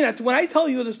 What does it mean when I tell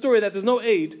you the story that there's no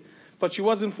aid, but she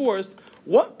wasn't forced?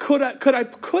 What could I?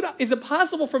 Is it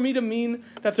possible for me to mean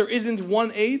that there isn't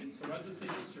one aid? So why does it say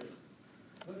history?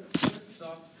 Put a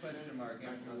soft question mark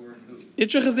after the word who.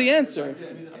 Itrich is the answer.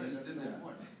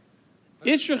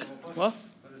 Itrich, what?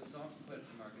 Put a soft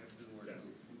question mark after the word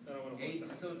who. I don't want to Eight,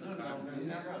 waste so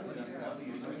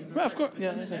Right, of course,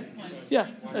 yeah.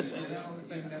 That's I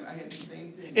had the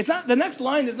same thing. it's not the next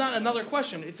line is not another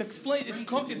question. It's explain. It's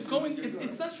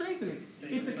not strengthening.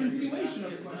 It's a continuation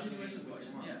of the question.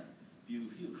 Yeah. You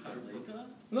chaleka.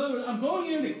 In other words, I'm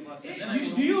going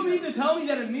in. Do you mean to tell me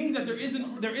that it means that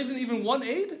there isn't even one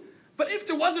aid? But if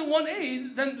there wasn't one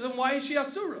aid, then why is she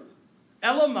asura?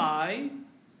 Elamai.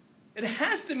 It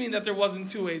has to mean that there wasn't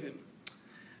two aidim.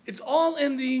 It's all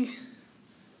in the.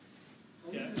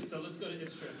 Yeah, so let's go to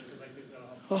Itzrich because I think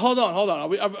Hold on. Are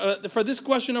we, for this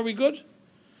question, are we good?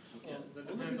 well, that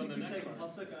depends on the next Take a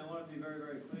part. pasuk, and I want to be very,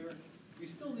 very clear. We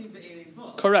still need the 8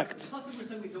 book. Correct. The pasuk we're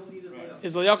saying we don't need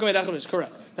Is is Layakim Edachonish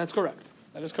correct? That's correct.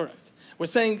 That is correct. We're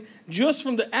saying just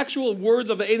from the actual words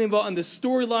of the Eidim Ba and the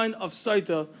storyline of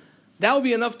Saita, that would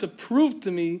be enough to prove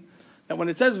to me that when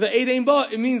it says Ve'edim Ba,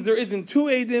 it means there isn't two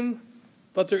Eidim,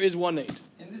 but there is one Eid.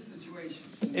 In this situation.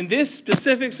 In this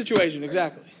specific situation,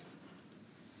 exactly.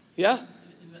 Yeah?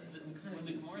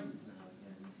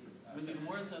 When the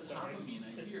Gemara says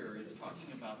havamina here, it's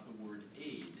talking about the word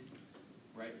aid,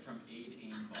 right, from aid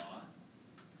aim ba,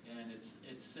 and it's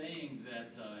saying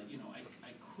that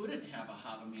I couldn't have a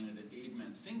havamina that aid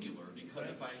meant singular, because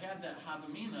if I had that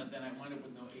havamina, then I wind up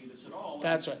with no aidus at all.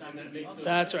 That's right. And that makes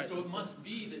That's right. So it must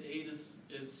be that aid is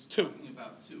Two. talking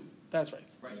about two. That's right.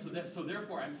 Right. So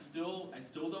therefore, I still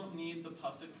don't need the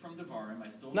pasuk from Devarim. I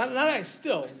don't need.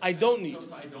 So I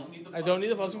don't need the. I don't need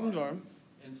the pasuk from Dvarim.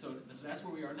 And so that's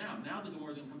where we are now. Now the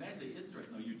Gemara is going to come back and say, it's right.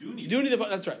 No, you do need You do need the.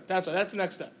 That's right. That's the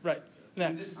next step. Right.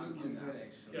 Next. I'm good,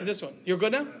 actually. In this one. You're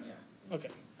good now? Yeah. Okay.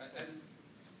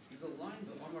 The line,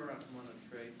 the Omar Rahman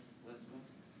trade, let's go.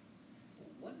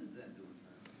 What does that do?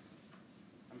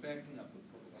 I'm backing up.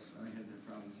 I had that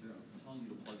problem too. I'm telling you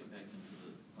to plug it back into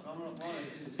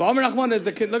the. Ba'amar Nachman is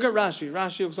the kid. Look at Rashi.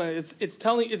 Rashi explains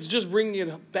it's just bringing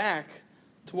it back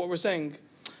to what we're saying.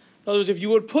 In other words, if you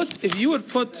would put,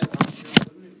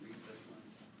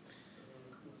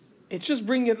 it's just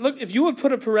bringing it. Look, if you would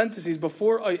put a parentheses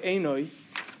before Einoi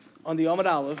on the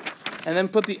Amud Aleph, and then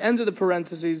put the end of the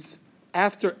parentheses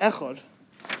after Echad,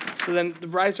 so then the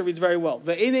Brisa reads very well.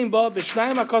 Ve'enein ba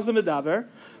b'shnayim hakasim medaber,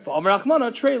 va'amar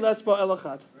Nachmana trei let's ba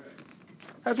elachad.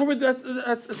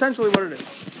 That's essentially what it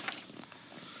is.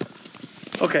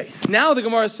 Okay, now the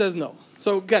Gemara says no.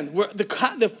 So again,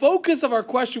 the focus of our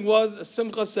question was, as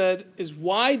Simcha said, is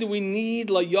why do we need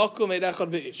la yakum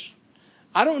edechad v'ish?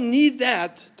 I don't need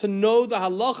that to know the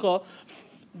halacha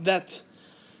that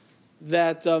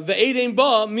ve'edim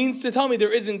ba means to tell me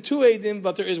there isn't two edim,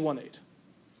 but there is one eid.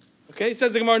 Okay,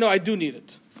 says the Gemara, no, I do need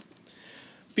it.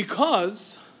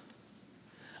 Because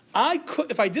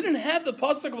if I didn't have the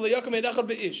pasuk of la yakum edechad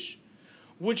v'ish,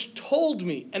 which told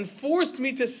me and forced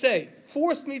me to say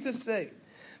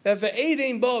that the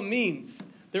Eidim Ba means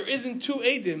there isn't two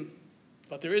Eidim,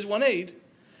 but there is one Eid,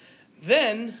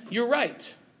 then you're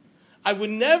right. I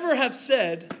would never have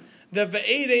said that the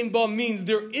Eidim Ba means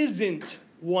there isn't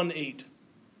one Eid.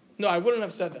 No, I wouldn't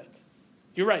have said that.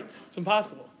 You're right. It's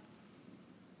impossible.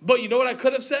 But you know what I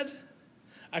could have said?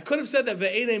 I could have said that the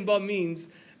Eidim Ba means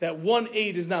that one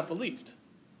Eid is not believed.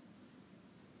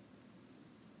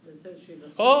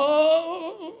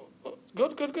 Oh,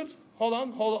 good. Hold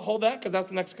on, hold that, because that's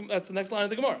the next line of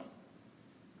the Gemara.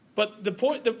 But the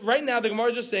point, right now, the Gemara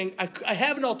is just saying, I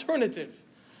have an alternative.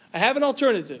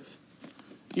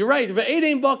 You're right.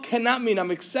 Ve'edim ba cannot mean.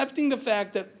 I'm accepting the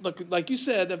fact that, like you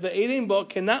said, that ve'edim ba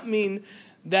cannot mean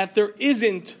that there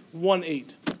isn't one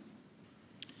aid,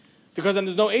 because then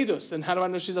there's no edus. And how do I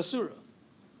know she's asura?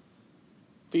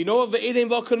 But you know what ve'edim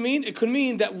ba could mean? It could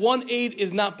mean that one aid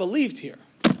is not believed here.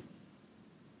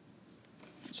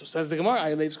 So says the Gemara,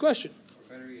 Ayilav's question.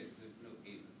 Or better yet, there's no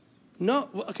eight. No,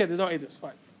 okay, there's no edus,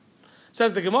 fine.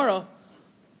 Says the Gemara,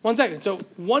 1 second. So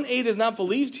one aid is not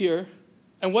believed here,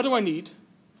 and what do I need?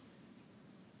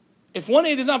 If one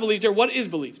aid is not believed here, what is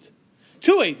believed?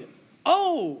 2 aidim.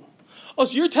 Oh,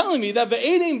 so you're telling me that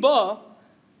ve'edim ba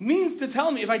means to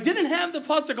tell me if I didn't have the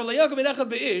pasuk of layakum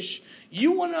echad beish,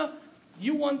 you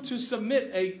want to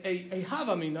submit a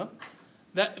havamina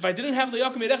that if I didn't have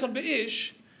layakum echad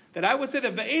beish, that I would say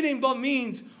that ve'edim ba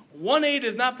means 1 aid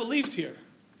is not believed here,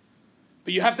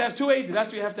 but you have to have 2 aid.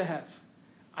 That's what you have to have.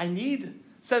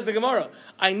 Says the Gemara,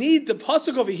 I need the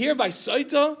pasuk over here by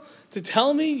Saita to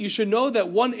tell me you should know that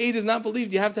 1 aid is not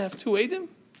believed. You have to have 2 aidim.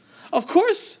 Of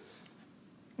course,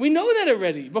 we know that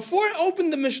already. Before I open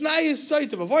the Mishnayos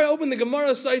Saita, before I open the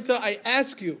Gemara Saita, I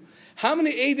ask you, how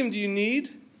many aidim do you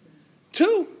need?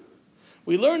 2.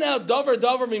 We learn out davar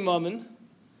mimamin.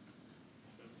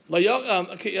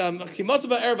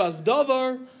 Kimatzba ervas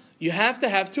davar. You have to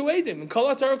have 2 aidim. In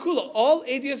Kol HaTorah Kula, all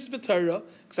Eidias B'Torah,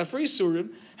 except for Yisurim,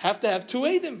 have to have 2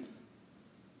 aidim.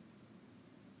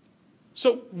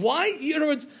 So why, in other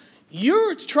words,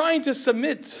 you're trying to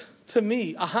submit to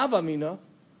me a havamina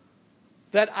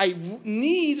that I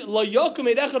need la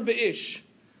yakum echad beish,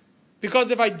 because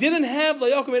if I didn't have la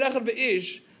yakum echad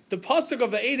beish, the pasuk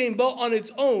of the eidim ba on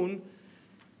its own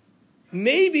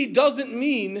maybe doesn't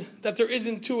mean that there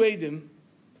isn't 2 aidim.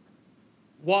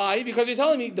 Why? Because you're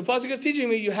telling me, the pasuk is teaching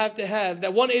me you have to have,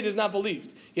 that 1 aid is not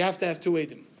believed. You have to have 2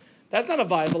 aidim. That's not a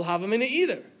viable havamina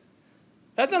either.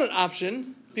 That's not an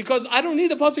option, because I don't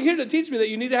need the pasuk here to teach me that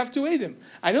you need to have 2 aidim.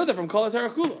 I know that from Kol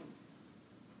HaTorah Kula.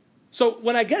 So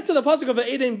when I get to the pasuk of the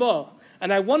eidim ba,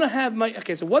 and I want to have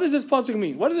so what does this pasuk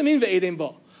mean? What does it mean, the eidim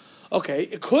ba? Okay,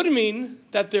 it could mean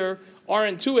that there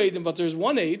aren't 2 aidim, but there's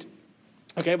 1 aid.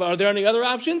 Okay, but are there any other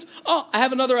options? Oh, I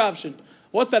have another option.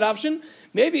 What's that option?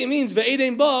 Maybe it means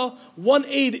ve'edim ba, 1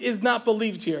 aid is not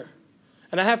believed here,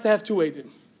 and I have to have 2 aidim.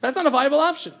 That's not a viable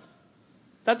option.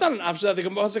 That's not an option that the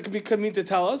Gemara could mean to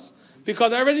tell us,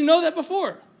 because I already know that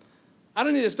before. I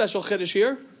don't need a special chiddush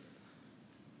here.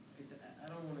 I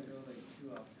don't want to go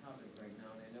too off topic right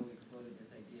now, and I know we've quoted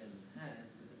this idea in the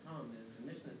past, but the problem is the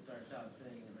Mishnah starts out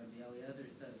saying that Rabbi Eliezer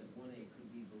says that 1 aid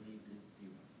could be believed in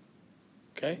stira.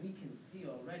 Okay. We can see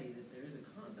already that there is a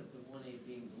concept of 1 aid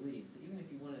being believed. So even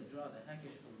if you want to draw the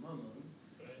hekesh from Mammon,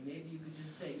 maybe you could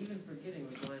just say, even forgetting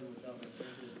what's going with Davar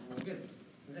versus forgetting,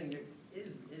 I'm saying it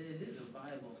is a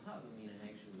viable havamina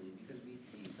actually, because we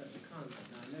see such a concept.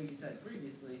 Now I know you said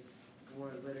previously,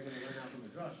 Gemara is later going to learn out from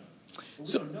the drasha, but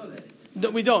we don't know that. No,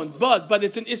 we don't, but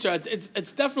it's an Isra.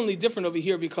 It's definitely different over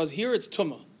here, because here it's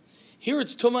Tumah. Here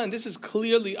it's Tumah, and this is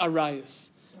clearly Arayas.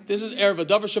 This is Erva,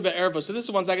 Davar Sheba Erva. So this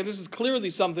is 1 second. This is clearly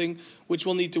something which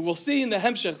we'll see in the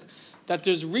Hemshech, that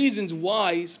there's reasons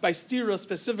why, by Stira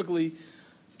specifically,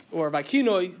 or by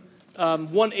Kinoi,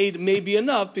 1 aid may be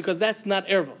enough, because that's not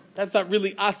Erva. That's not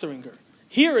really Aseringer.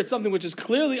 Here it's something which is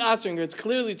clearly Aseringer, it's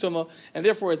clearly Tumah, and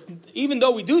therefore it's, even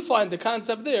though we do find the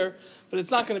concept there, but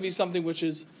it's not going to be something which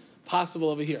is possible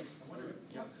over here. I wonder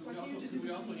if we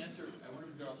could also answer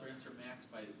Max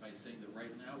by saying that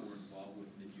right now we're involved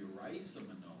with the Yeraisa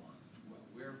Manoah.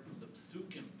 Where from the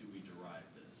Psukim do we derive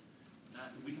this?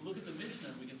 We can look at the Mishnah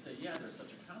and we can say, yeah, there's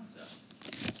such a concept.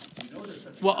 We know there's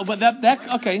such a concept. But that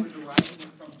okay. We're deriving it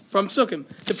From Psukim.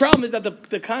 The problem is that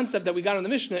the concept that we got in the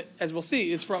Mishnah, as we'll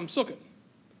see, is from Psukim.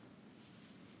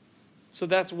 So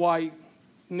that's why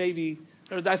maybe,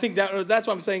 I think that's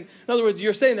what I'm saying. In other words,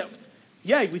 you're saying that,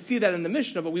 yeah, we see that in the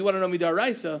Mishnah, but we want to know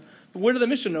Midaraisa. But where did the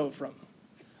Mishnah know it from?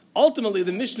 Ultimately,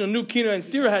 the Mishnah knew Kina and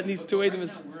Stira had needs 2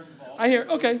 aidim. I hear.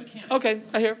 Okay.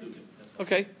 I hear.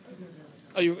 Okay.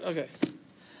 Are you okay?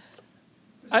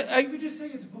 You could just say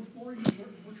it's before you work.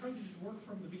 We're trying to just work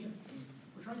from the beginning.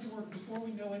 We're trying to work before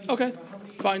we know anything Okay. about how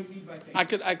many Fine. we need by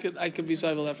faith. I could be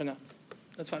civil that for now.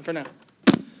 That's fine for now.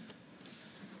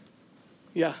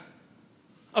 Yeah.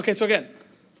 Okay. So again,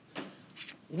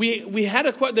 we had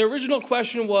the original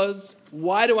question was,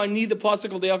 why do I need the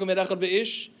pasuk of the Yaakov Echad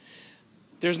Beish?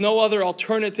 There's no other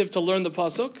alternative to learn the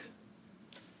pasuk,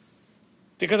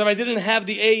 because if I didn't have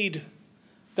the aid,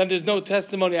 then there's no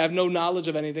testimony. I have no knowledge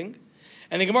of anything.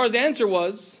 And the Gemara's answer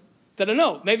was that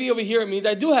no, maybe over here it means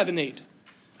I do have an aid.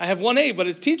 I have 1 aid, but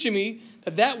it's teaching me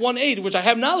that 1 aid, which I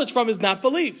have knowledge from, is not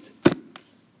believed.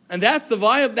 And that's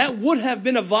that would have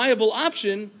been a viable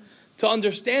option to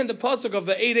understand the pasuk of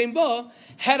the Eidim Ba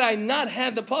had I not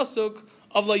had the pasuk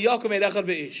of La Yakum Echad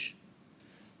Beish.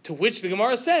 To which the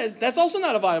Gemara says that's also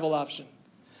not a viable option,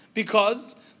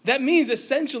 because that means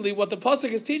essentially what the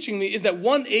pasuk is teaching me is that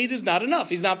 1 aid is not enough.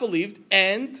 He's not believed,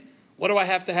 and what do I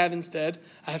have to have instead?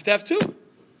 I have to have 2. Is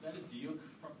that a diuk?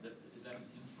 Is that an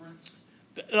inference?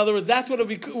 In other words, that's what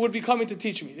it would be coming to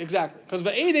teach me. Exactly. Because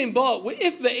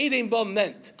if the Eidim Ba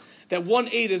meant that 1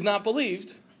 aid is not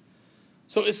believed,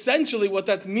 so essentially what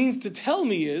that means to tell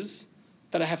me is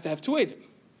that I have to have 2 aidim.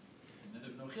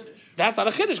 That's not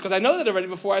a chiddush, because I know that already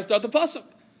before I start the pasuk.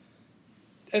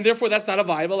 And therefore, that's not a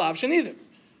viable option either.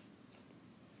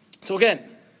 So again,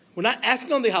 we're not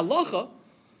asking on the halacha.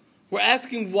 We're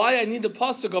asking why I need the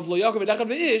pasuk of lo Yaakov edachad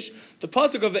ve'ish. The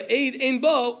pasuk of ve'eid ein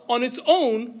ba on its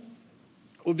own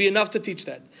would be enough to teach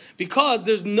that. Because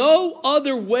there's no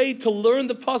other way to learn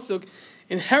the pasuk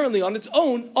inherently on its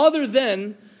own other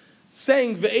than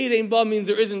saying ve'eid ein ba means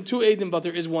there isn't two eidim, but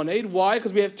there is one eid. Why?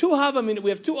 Because we have two havamina, we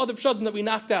have two other pshatim that we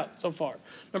knocked out so far.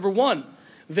 Number one,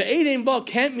 ve'eid ein ba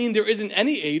can't mean there isn't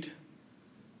any aid,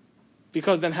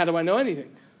 because then how do I know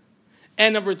anything?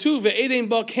 And number two, ve'eid ein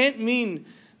ba can't mean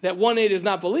that one aid is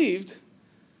not believed,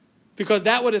 because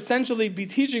that would essentially be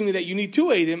teaching me that you need two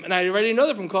eidim, and I already know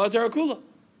that from Kol HaTorah Kula.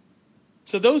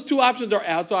 So those two options are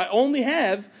out, so I only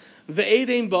have ve'eid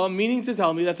ein ba, meaning to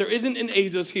tell me that there isn't an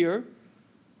eidus here.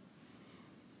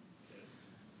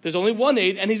 There's only one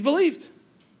aid, and he's believed.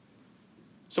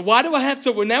 So why do I have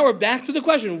to, now we're back to the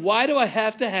question, why do I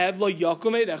have to have lo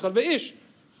Yaakov edachad ve'ish?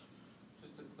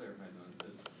 Just to clarify, though,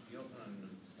 the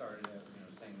Yochanan started out,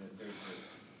 saying that there's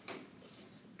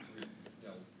this,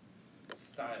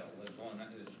 style that's going on,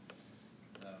 this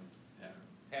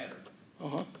pattern.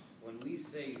 Uh-huh. When we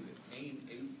say ein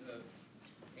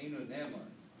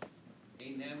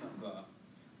nema,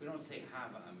 we don't say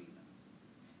hava amina.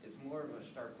 It's more of a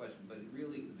stark question, but it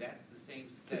really, that's the same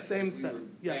step. The same We step, were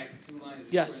yes. back 2 lines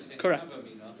before Yes, saying correct. hava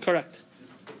amina. Correct.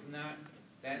 It's not,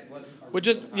 that wasn't We're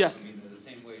just- original yes. hava amina, the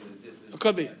same way that this is. It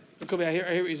could be. It could be. I hear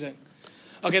what you're saying.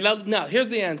 Okay, now here's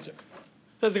the answer.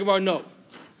 Says the Gemara, no.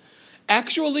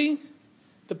 Actually,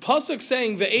 the pasuk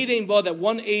saying ve'eid ein ba, that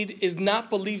one aid is not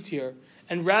believed here,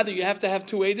 and rather you have to have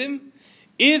two aidim,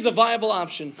 is a viable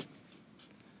option,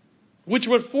 which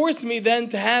would force me then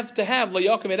to have lo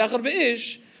Yaakov edachad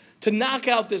ve'ish to knock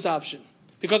out this option,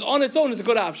 because on its own it's a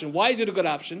good option. Why is it a good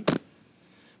option?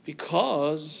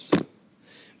 Because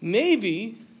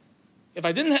maybe if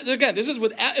I didn't have, again, this is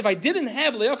without, if I didn't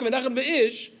have lo Yaakov edachad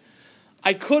ve'ish,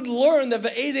 I could learn that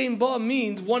ve'eid ein ba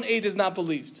means one aid is not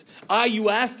believed. You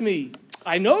asked me.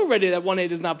 I know already that one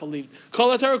aid is not believed. Kol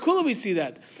HaTorah Kula, we see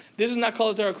that. This is not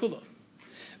Kol HaTorah Kula.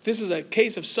 This is a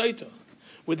case of Saita,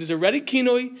 where there's already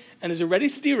kinoi and there's already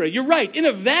stira. You're right, in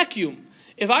a vacuum.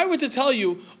 If I were to tell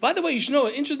you, by the way, you should know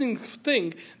an interesting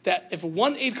thing, that if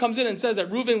one aid comes in and says that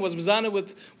Reuven was mizana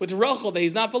with Rachel, that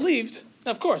he's not believed,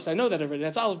 of course, I know that already.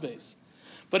 That's Aleph Beis.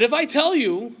 But if I tell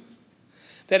you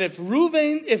that if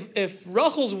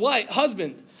Rachel's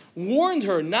husband warned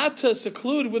her not to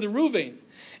seclude with Reuven,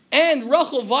 and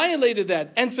Rachel violated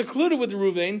that and secluded with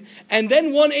Reuven, and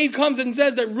then one aid comes and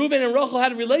says that Reuven and Rachel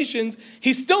had relations,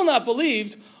 he's still not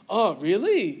believed. Oh,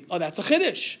 really? Oh, that's a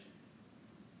chiddush.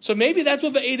 So maybe that's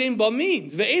what ve'eid ein ba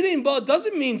means. Ve'eid ein ba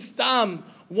doesn't mean stam,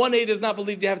 one aid is not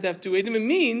believed, you have to have two aidim. It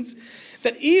means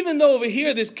that even though over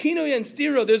here there's kinoi and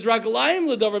stira, there's raglayim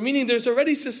l'davar, meaning there's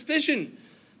already suspicion.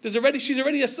 She's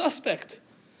already a suspect.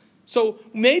 So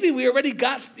maybe we already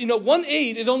got, one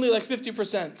aid is only like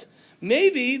 50%.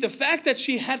 Maybe the fact that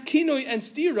she had kinoi and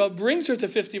stira brings her to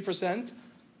 50%.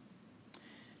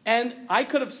 And I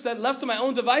could have said, left to my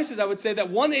own devices, I would say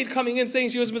that one aid coming in saying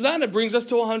she was mizana brings us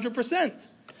to 100%.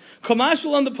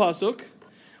 Kamashal on the pasuk,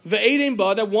 ve'eid ein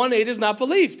ba, that one aid is not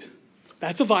believed.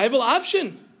 That's a viable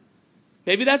option.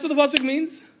 Maybe that's what the pasuk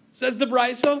means. Says the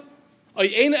Brisa.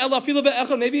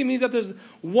 Maybe it means that there's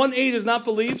one aid is not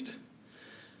believed.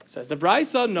 Says the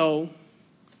Brisa, no.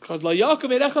 Because lo Yaakov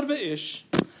edachad ve'ish.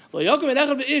 Lo Yaakov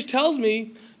edachad ve'ish tells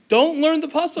me, don't learn the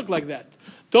pasuk like that.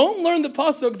 Don't learn the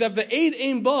pasuk that ve'eid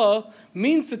ein ba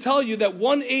means to tell you that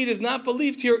one aid is not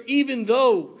believed here, even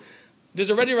though there's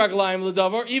already raglayim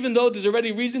l'davar, even though there's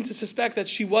already reason to suspect that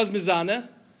she was mizana.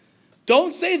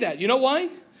 Don't say that. You know why?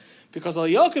 Because lo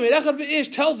Yaakov edachad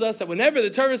ve'ish tells us that whenever the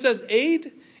Torah says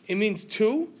aid, it means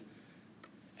two.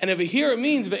 And over here it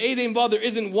means ve'eid ein ba, there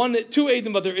isn't two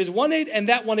aidim, but there is one aid, and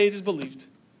that one aid is believed.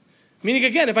 Meaning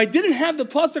again, if I didn't have the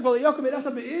pasuk lo Yaakov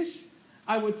edachad ve'ish,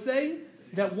 I would say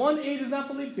that one aid is not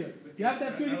believed here. You have to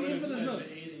have two aidim for the nus.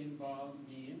 Ve'eid ein ba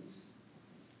means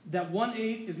That one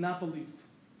aid is not believed.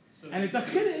 so And it's a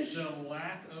chiddush. The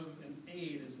lack of an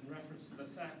aid is in reference to the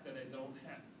fact that I don't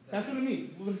have. That's what it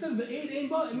means. When it says ve'eid ein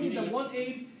ba, it means that one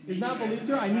aid is not believed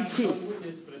here. I need two.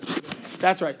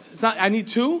 That's right. It's not. I need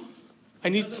two. I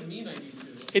need. Doesn't mean I need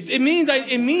to.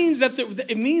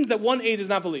 It means that one aid is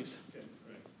not believed. Okay,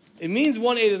 right. It means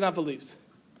one aid is not believed.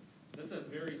 That's a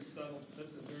very subtle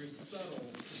compared to it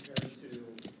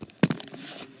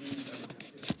means I don't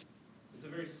have to. It's a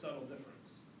very subtle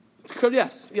difference. It's good.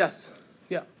 Yes.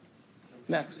 Yeah.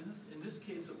 Next. In this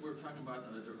case, we're talking about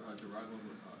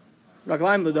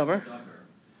Raglayim l'davar.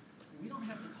 we don't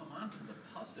have to come on to the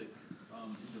pasuk in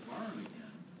Devarim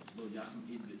again, lo yachim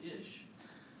ed v'ish.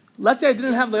 Let's say I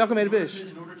didn't have the Yaakov Eid Bish.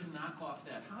 In order to knock off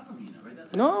that Havamina,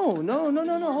 right? No.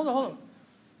 Hold on.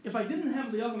 If I didn't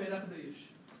have the Yaakov Eid Bish,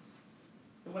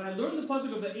 and when I learned the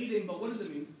pasuk of the Eidim, but what does it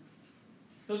mean?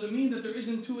 Does it mean that there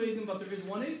isn't two Eidim, but there is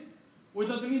one Eid? Or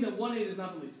does it mean that one Eid is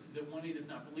not believed? That one Eid is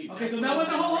not believed. Okay, That's so now what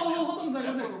hold on.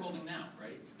 That's what we're holding now,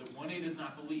 right? The one Eid is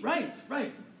not believed. Right.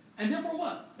 And therefore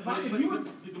what? But the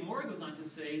Gemara goes on to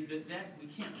say that we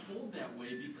can't hold that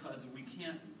way because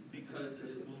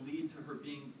it will lead to her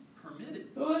being permitted.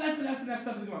 Well, that's the next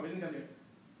step of the Gemara. We didn't get there.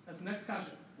 That's the next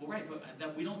kasha. Well, right, but that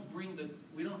I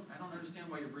don't understand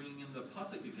why you're bringing in the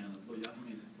pasuk again.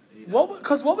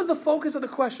 Because what was the focus of the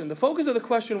question? The focus of the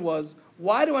question was,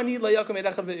 why do I need Layakum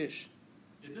Edachav Ve'ish?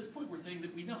 At this point, we're saying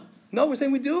that we don't. No, we're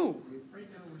saying we do. Right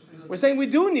now, We're saying we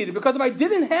do need it, because if I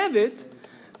didn't have it,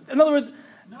 in other words...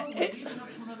 No, we're leaving up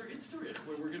to another Itzterich,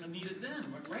 where we're going to need it then.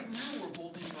 But right now, we're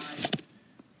holding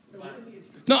by...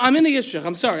 No, I'm in the Itzrich.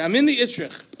 I'm sorry. I'm in the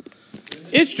Itzrich.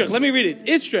 Itzrich, let me read it.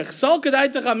 Itzrich. Sal kadai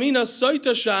techamina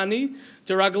soita shani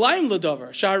deraglaim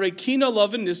ledover. Share kina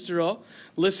lovin nistera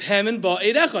lishemen ba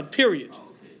edechad. Period.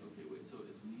 Oh, okay, wait. So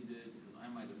it's needed because I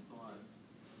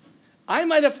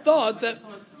might have thought that I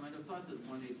might have thought that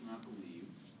one aid is not believed.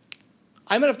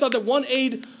 I might have thought that one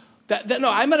aid.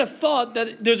 I might have thought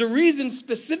that there's a reason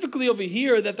specifically over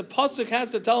here that the pasuk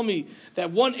has to tell me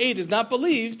that one aid is not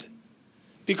believed,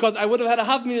 because I would have had a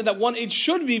havmina that one aid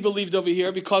should be believed over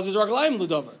here because there's raglayim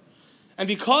ledover, and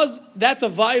because that's a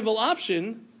viable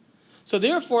option, so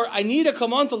therefore I need to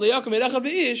come on to leyakum edachav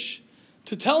v'ish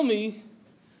to tell me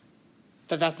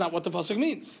that that's not what the pasuk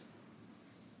means.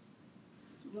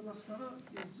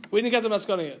 We didn't get the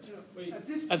maskana yet.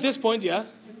 At this point, yeah.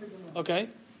 Okay.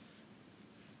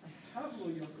 I have lo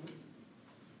Yaakov.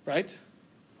 Right.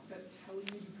 That tells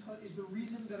me because is the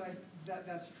reason that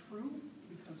that's true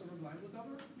because of a blind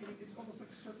ledover. Meaning it's almost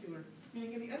like circular.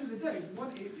 Meaning, in the end of the day,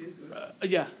 1/8 is good.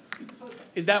 Yeah. Because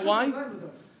Is that why? of blind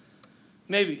ledover.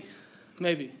 Maybe.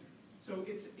 So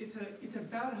it's a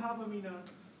bad havamina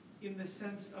in the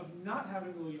sense of not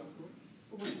having lo Yaakov.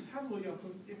 But when you have lo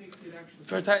Yaakov, it makes it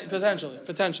actually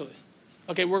Potentially.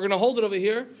 Okay, we're going to hold it over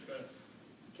here.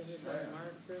 Can you try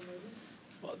Mark prayer maybe?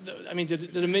 Well, I mean,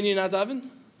 did a minion not daven?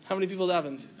 How many people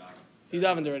davened? You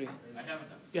davened already. I haven't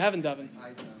done. You haven't davened. I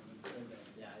don't.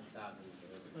 Yeah, I thought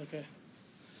it was. Okay.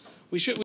 We should.